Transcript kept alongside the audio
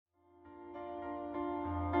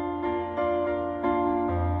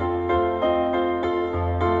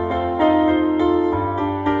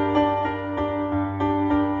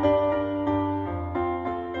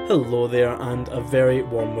Hello there, and a very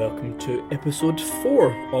warm welcome to episode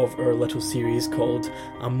 4 of our little series called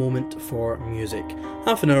A Moment for Music.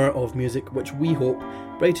 Half an hour of music which we hope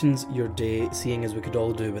brightens your day, seeing as we could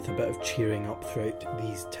all do with a bit of cheering up throughout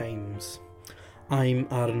these times. I'm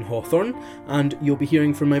Aaron Hawthorne, and you'll be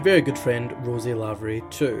hearing from my very good friend Rosie Lavery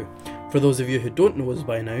too. For those of you who don't know us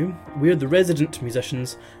by now, we're the resident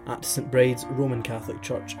musicians at St Bride's Roman Catholic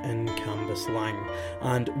Church in Cambuslang,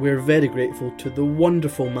 and we're very grateful to the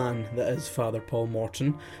wonderful man that is Father Paul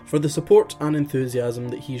Morton for the support and enthusiasm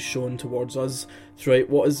that he's shown towards us throughout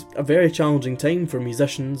what is a very challenging time for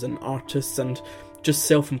musicians and artists and just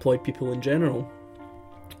self-employed people in general.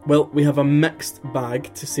 Well, we have a mixed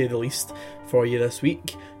bag, to say the least, for you this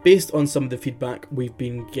week, based on some of the feedback we've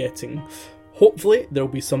been getting. Hopefully, there'll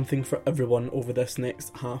be something for everyone over this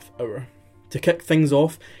next half hour. To kick things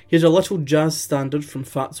off, here's a little jazz standard from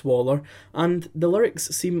Fats Waller, and the lyrics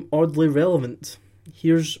seem oddly relevant.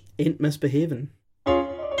 Here's Ain't Misbehavin'.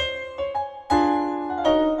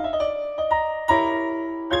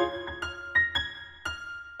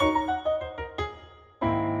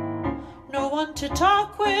 No one to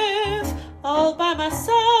talk with, all by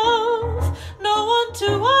myself. No one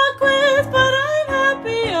to walk with, but I'm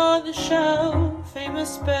happy on the shelf. Ain't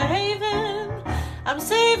misbehaving, I'm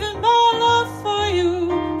saving my love for you,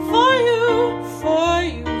 for you, for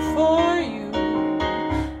you, for you.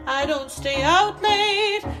 I don't stay out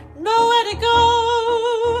late, nowhere to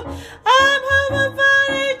go. I'm home and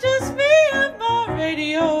body, just me and my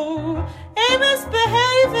radio. Ain't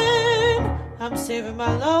misbehaving, I'm saving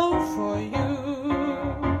my love for you.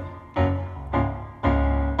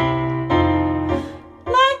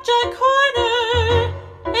 Like Jack Horner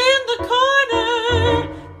in the corner,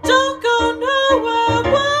 don't go nowhere,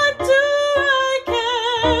 what do I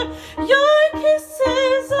care? Your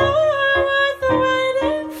kisses are worth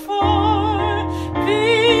waiting for.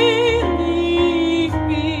 Believe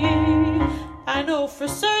me, I know for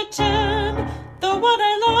certain the one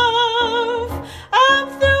I love. I'm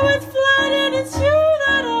through with flirting, it's you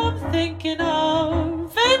that I'm thinking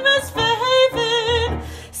of. Ain't misbehaving,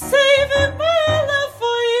 saving my love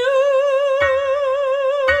for you.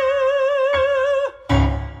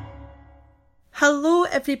 Hello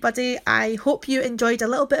everybody, I hope you enjoyed a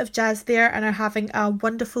little bit of jazz there and are having a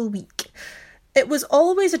wonderful week. It was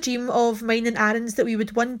always a dream of mine and Aaron's that we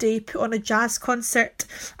would one day put on a jazz concert,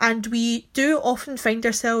 and we do often find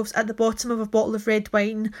ourselves at the bottom of a bottle of red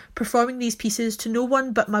wine performing these pieces to no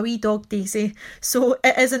one but my wee dog Daisy, so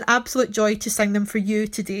it is an absolute joy to sing them for you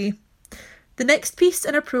today. The next piece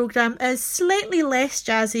in our programme is slightly less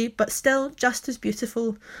jazzy but still just as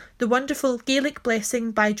beautiful, the wonderful Gaelic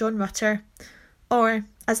Blessing by John Rutter, or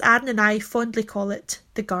as Aaron and I fondly call it,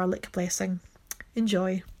 the Garlic Blessing.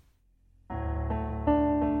 Enjoy.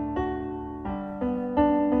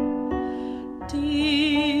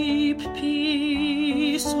 Deep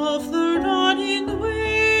peace of the running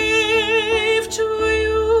wave to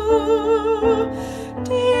you.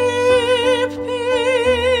 Deep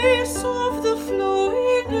peace of the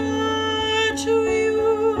flowing air to you.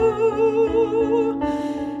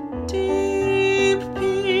 Deep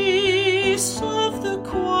peace of the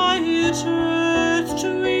quiet earth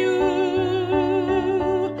to you.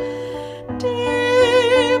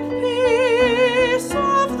 Deep peace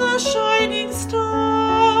of the shining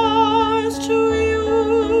stars to you.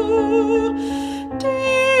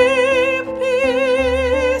 Deep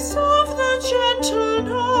peace of the gentle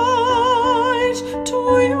night to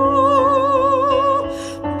you.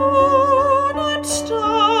 Moon and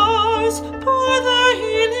stars pour their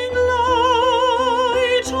healing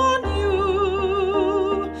light on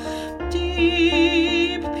you.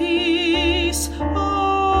 Deep peace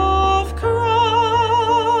of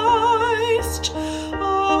Christ,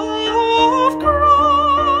 of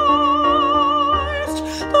Christ,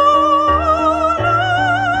 the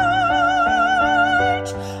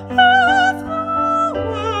light of the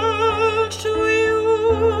world to you.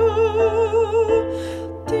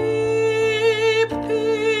 Deep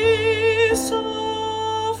peace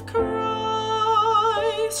of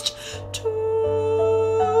Christ to you.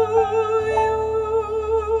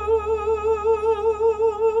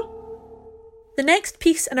 The next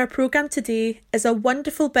piece in our programme today is a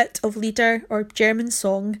wonderful bit of Lieder or German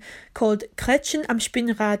song called Gretchen am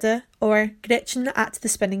Spinnrade, or Gretchen at the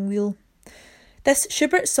Spinning Wheel. This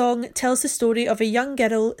Schubert song tells the story of a young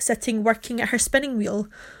girl sitting working at her spinning wheel,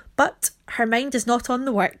 but her mind is not on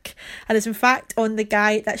the work and is in fact on the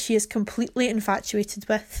guy that she is completely infatuated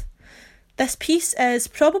with. This piece is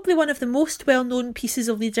probably one of the most well-known pieces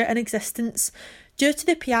of Lieder in existence, due to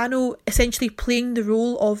the piano essentially playing the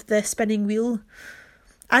role of the spinning wheel.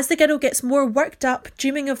 As the girl gets more worked up,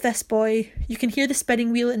 dreaming of this boy, you can hear the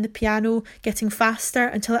spinning wheel in the piano getting faster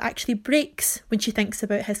until it actually breaks when she thinks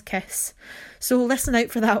about his kiss. So listen out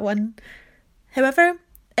for that one. However,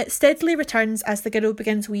 it steadily returns as the girl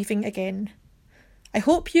begins weaving again. I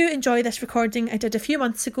hope you enjoy this recording I did a few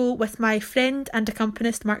months ago with my friend and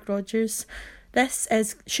accompanist Mark Rogers. This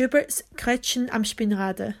is Schubert's Kreutchen am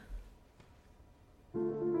Spinnrade.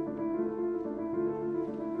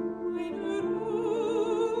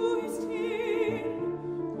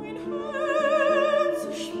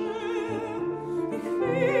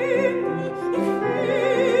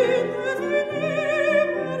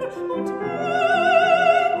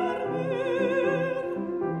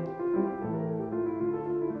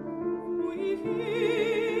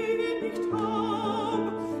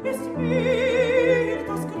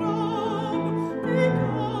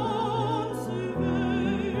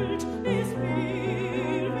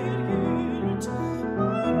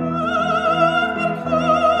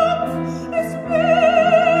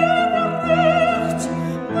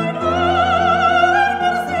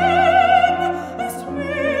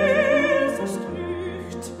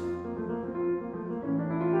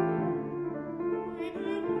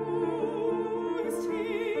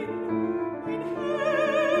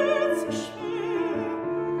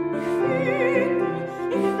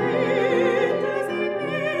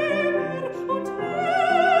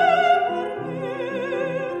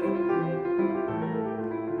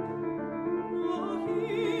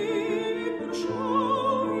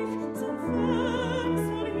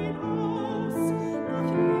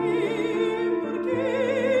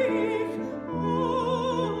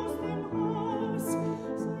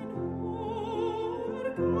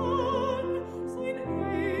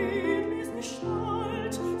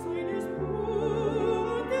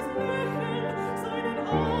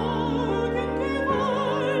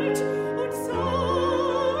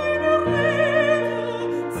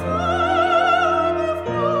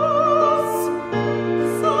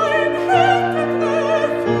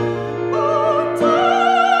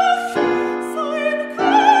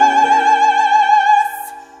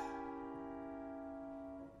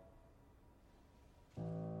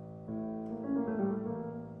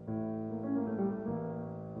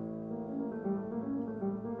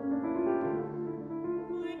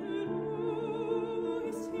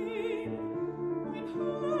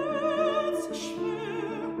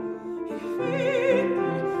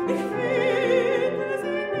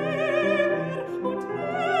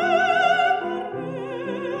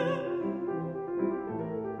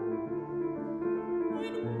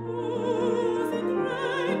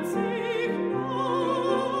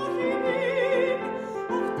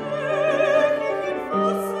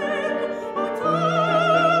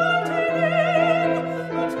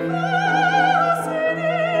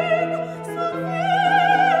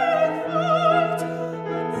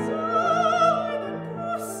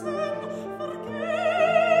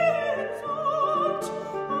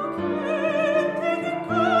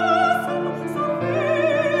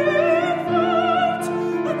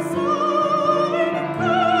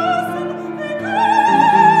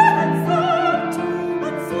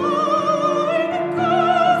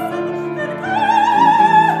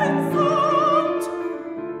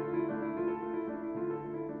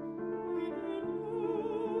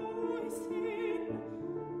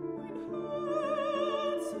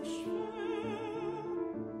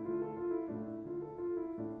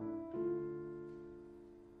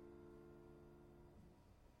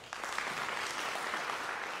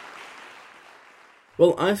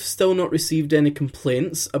 Well, I've still not received any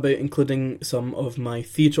complaints about including some of my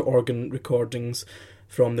theatre organ recordings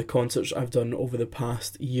from the concerts I've done over the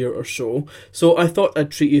past year or so, so I thought I'd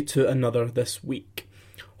treat you to another this week.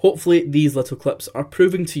 Hopefully these little clips are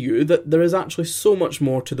proving to you that there is actually so much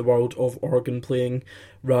more to the world of organ playing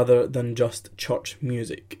rather than just church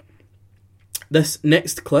music. This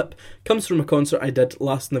next clip comes from a concert I did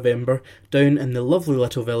last November down in the lovely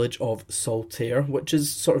little village of Saltaire, which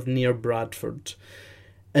is sort of near Bradford.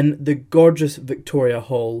 In the gorgeous Victoria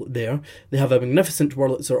Hall there, they have a magnificent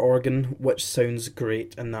Wurlitzer organ, which sounds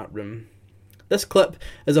great in that room. This clip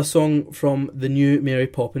is a song from the new Mary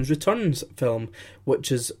Poppins Returns film,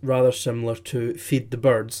 which is rather similar to Feed the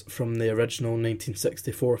Birds from the original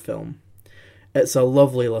 1964 film. It's a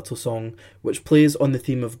lovely little song, which plays on the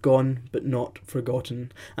theme of gone but not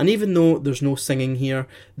forgotten. And even though there's no singing here,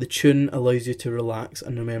 the tune allows you to relax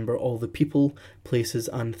and remember all the people, places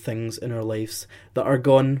and things in our lives that are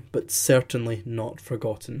gone but certainly not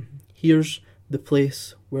forgotten. Here's The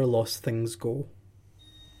Place Where Lost Things Go.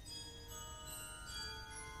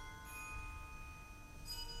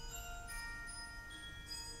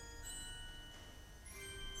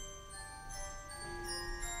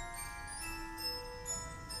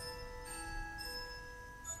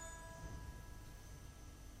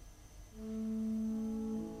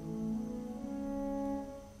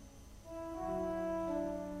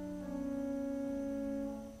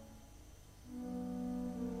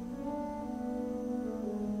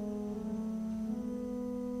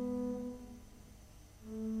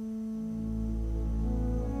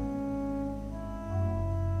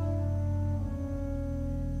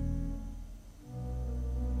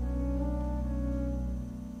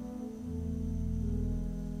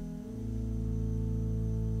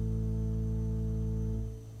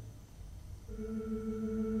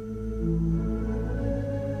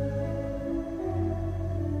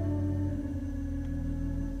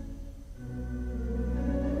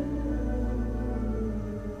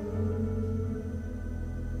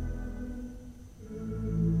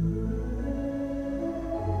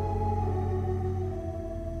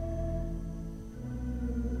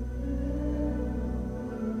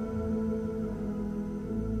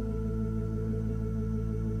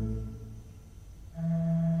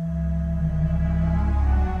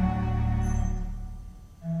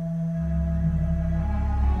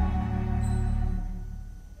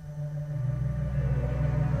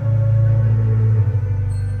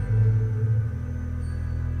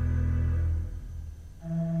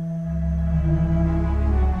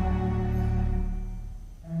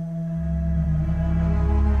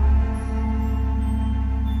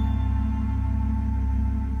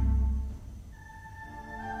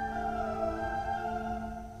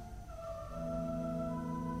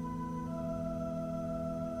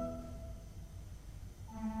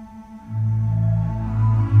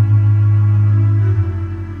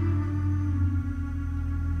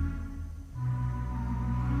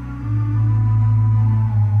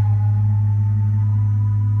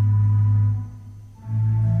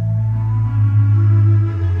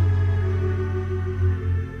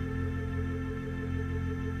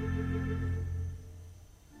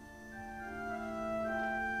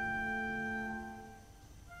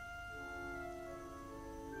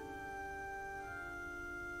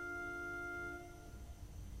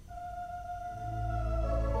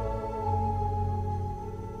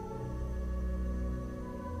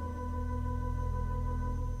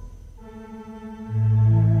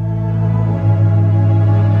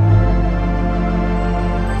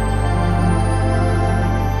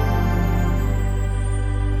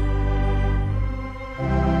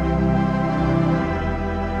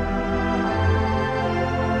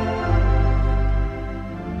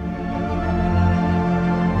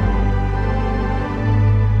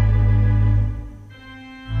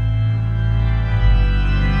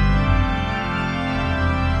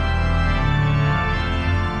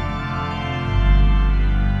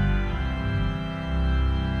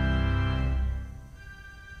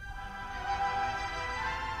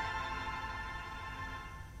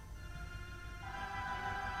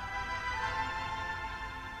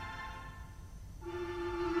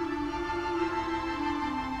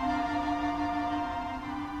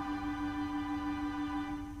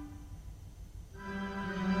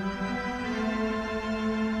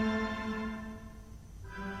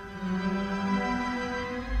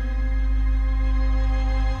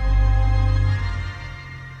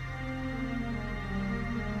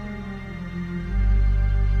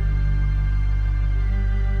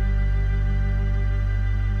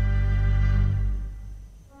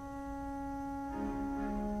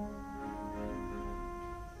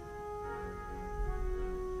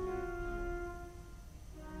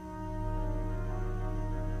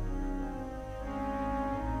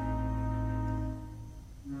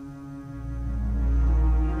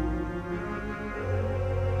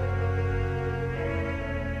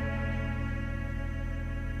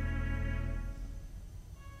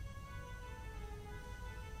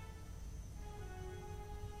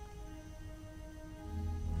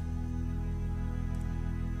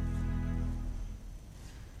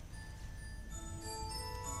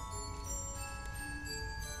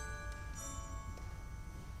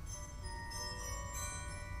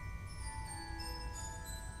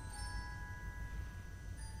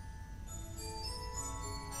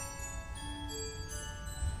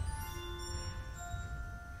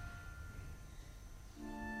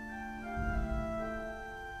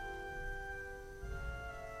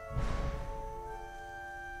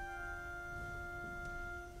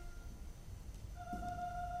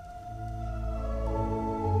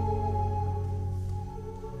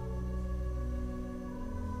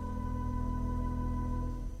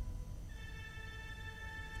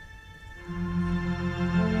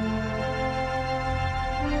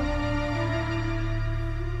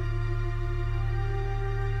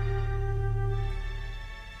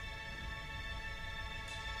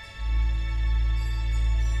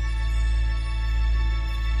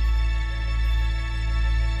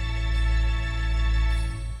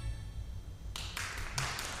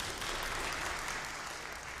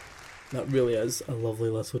 That really is a lovely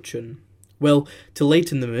little tune. Well, to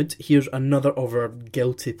lighten the mood, here's another of our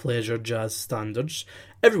guilty pleasure jazz standards.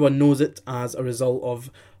 Everyone knows it as a result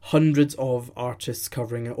of hundreds of artists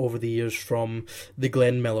covering it over the years, from the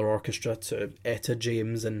Glenn Miller Orchestra to Etta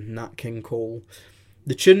James and Nat King Cole.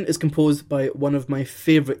 The tune is composed by one of my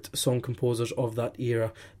favourite song composers of that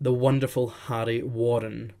era, the wonderful Harry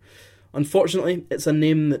Warren. Unfortunately, it's a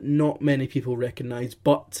name that not many people recognise,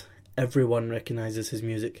 but everyone recognises his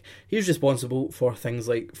music. He's responsible for things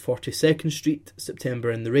like 42nd Street, September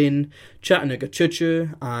in the Rain, Chattanooga Choo Choo,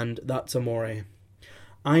 and That's Amore.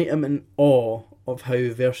 I am in awe of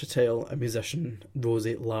how versatile a musician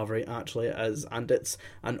Rosie Lavery actually is, and it's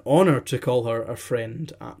an honour to call her a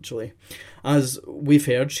friend, actually. As we've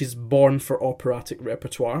heard, she's born for operatic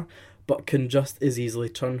repertoire, but can just as easily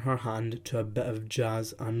turn her hand to a bit of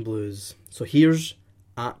jazz and blues. So here's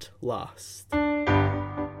At Last.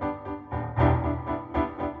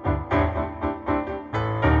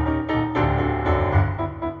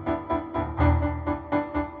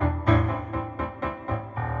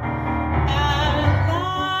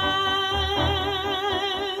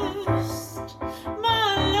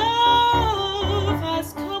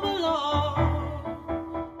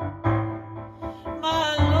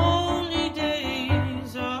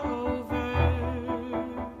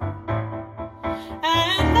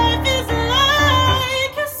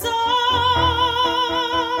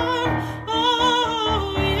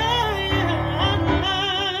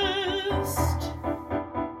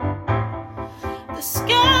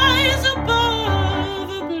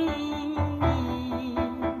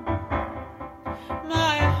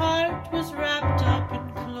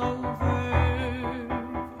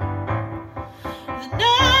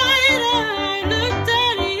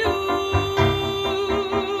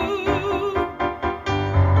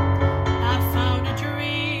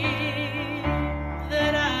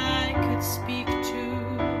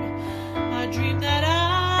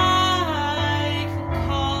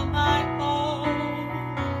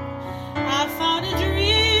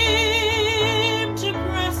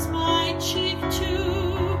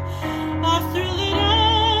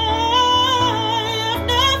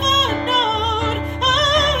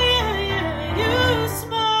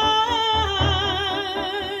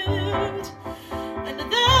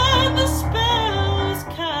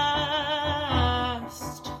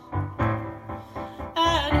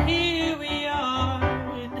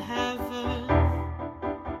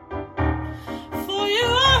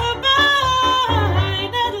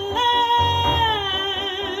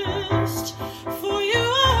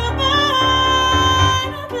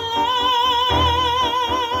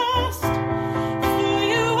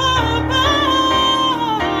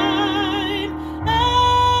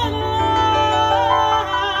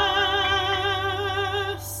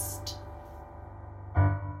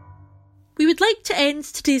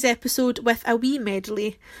 Today's episode with a wee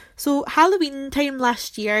medley. So Halloween time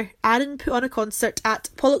last year, Aaron put on a concert at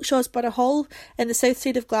Pollockshaw's Borough Hall in the south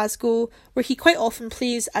side of Glasgow, where he quite often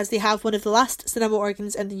plays, as they have one of the last cinema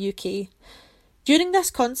organs in the UK. During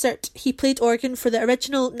this concert, he played organ for the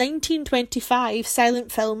original 1925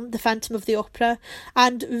 silent film The Phantom of the Opera,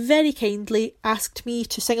 and very kindly asked me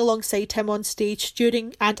to sing alongside him on stage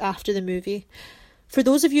during and after the movie. For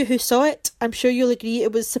those of you who saw it, I'm sure you'll agree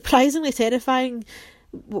it was surprisingly terrifying.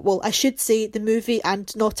 Well, I should say the movie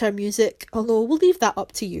and not our music, although we'll leave that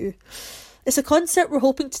up to you. It's a concert we're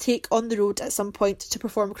hoping to take on the road at some point to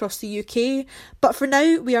perform across the UK, but for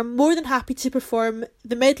now we are more than happy to perform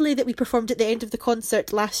the medley that we performed at the end of the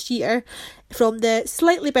concert last year from the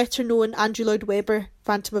slightly better known Andrew Lloyd Webber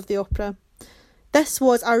Phantom of the Opera. This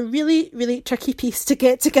was a really, really tricky piece to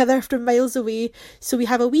get together from miles away, so we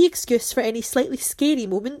have a wee excuse for any slightly scary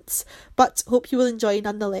moments, but hope you will enjoy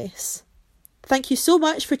nonetheless. Thank you so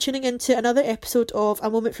much for tuning in to another episode of A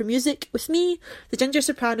Moment for Music with me, the ginger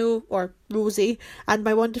soprano, or Rosie, and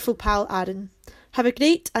my wonderful pal Aaron. Have a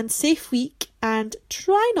great and safe week, and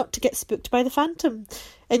try not to get spooked by the Phantom.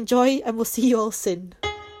 Enjoy, and we'll see you all soon.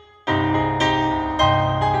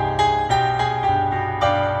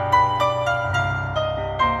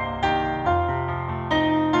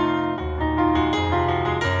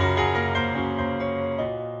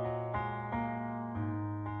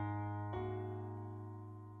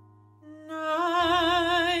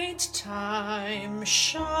 Time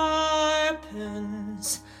sharpens,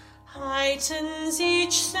 heightens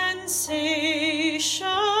each sensation,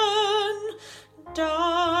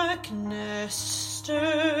 darkness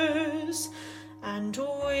stirs and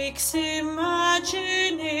wakes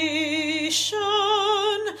imagination.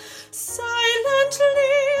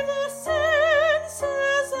 Silently the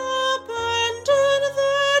senses abandon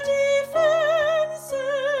the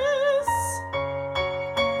defenses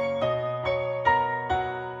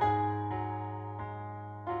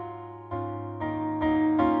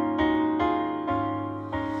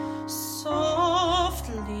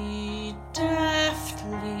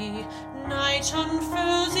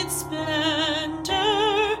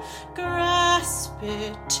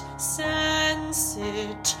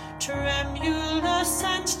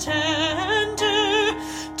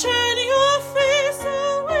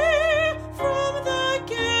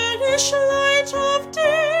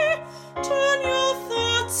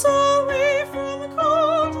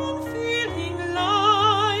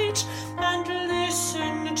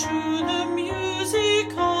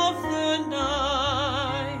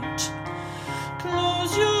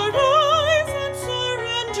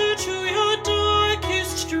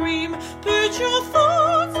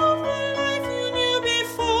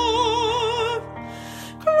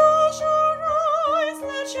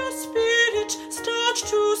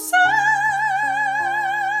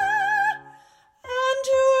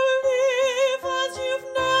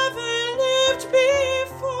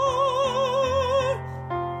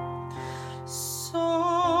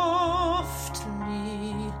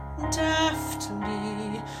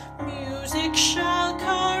music shall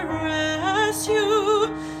caress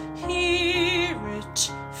you. Hear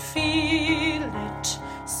it, feel it,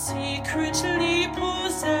 secretly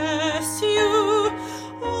possess you.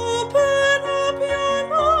 Open up your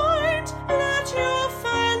mind, let your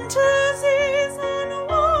fantasies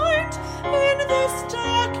unwind in this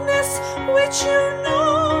darkness which you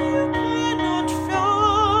know you cannot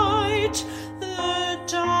fight. The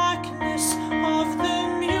darkness of the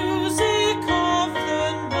music of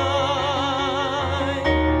the night.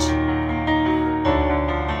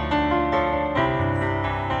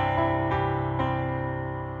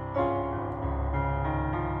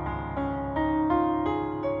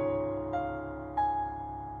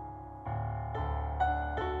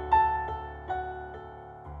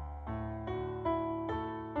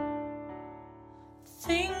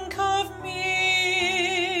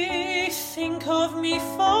 Think of me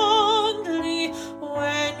fondly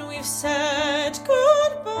when we've said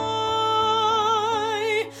goodbye.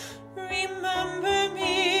 Remember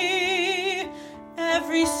me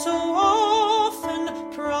every so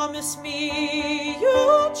often, promise me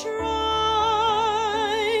you'll try.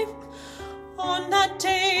 On that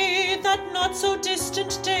day, that not so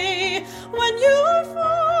distant day, when you're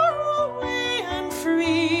far away and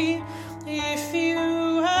free, if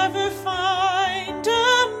you ever find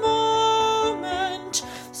a moment,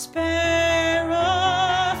 spare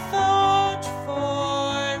a thought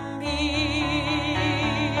for me.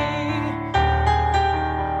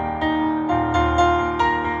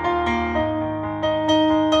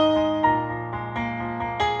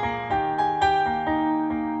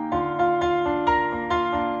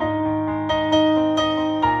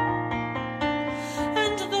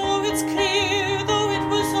 And though it's clear, though it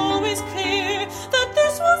was always clear, that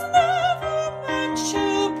this was never meant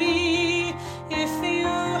to be, if you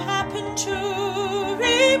happen to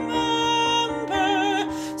remember,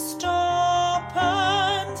 stop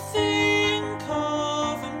and think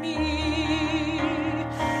of me.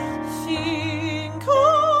 Think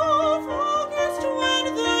of August when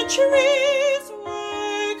the trees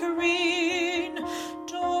were green.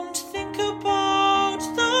 Don't think about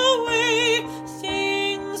the way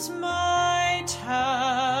things might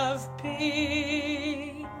have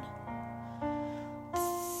been.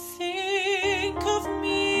 Think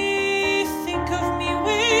of me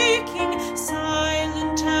waking,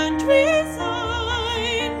 silent and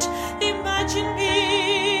resigned. Imagine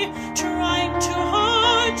me trying too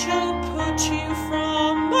hard to put you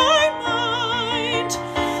from my mind.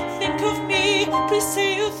 Think of me, please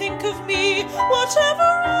say you think of me,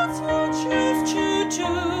 whatever else you choose to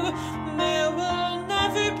do. There will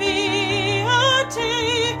never be a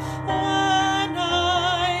day when I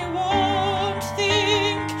won't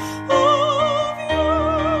think of you.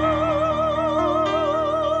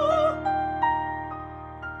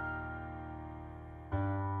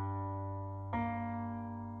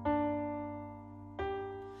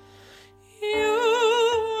 You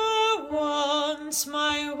were once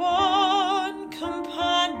my one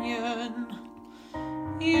companion.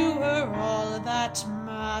 You were all that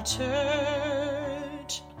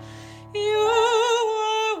mattered. You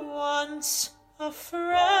were once a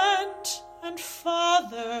friend and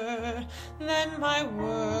father, then my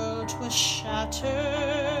world was shattered.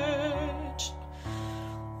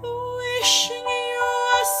 Wishing you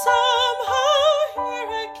were somehow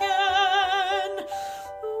here again,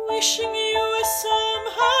 wishing you were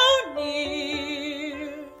somehow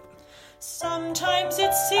near. Sometimes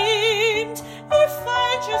it seemed, if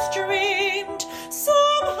I just dreamed,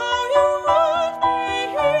 somehow you would be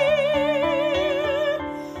here.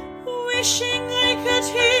 Wishing I could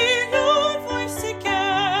hear your voice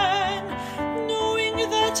again, knowing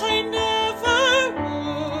that I never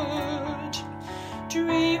would.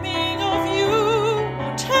 Dreaming of you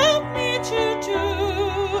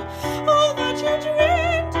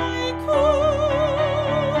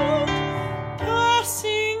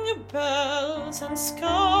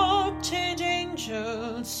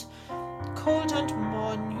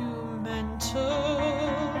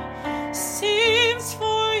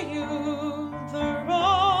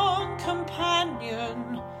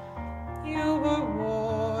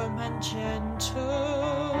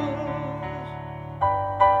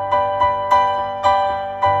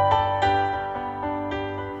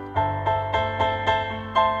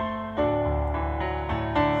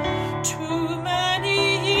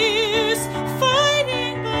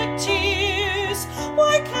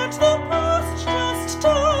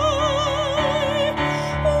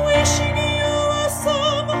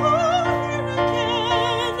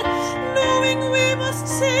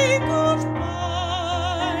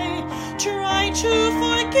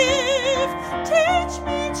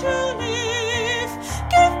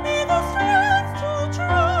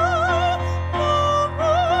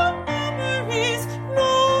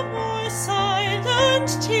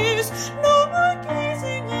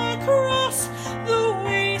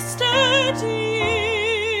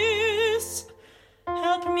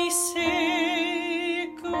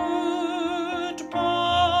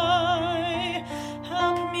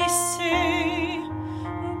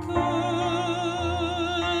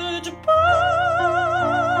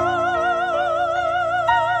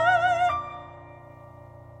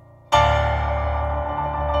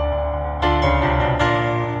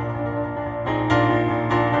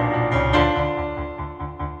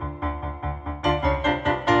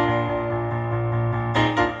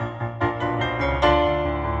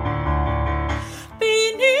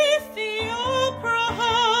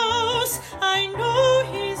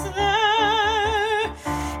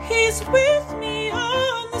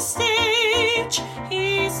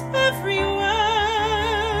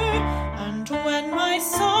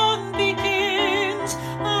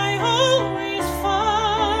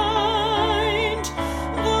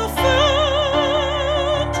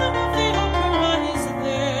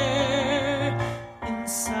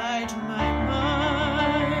inside my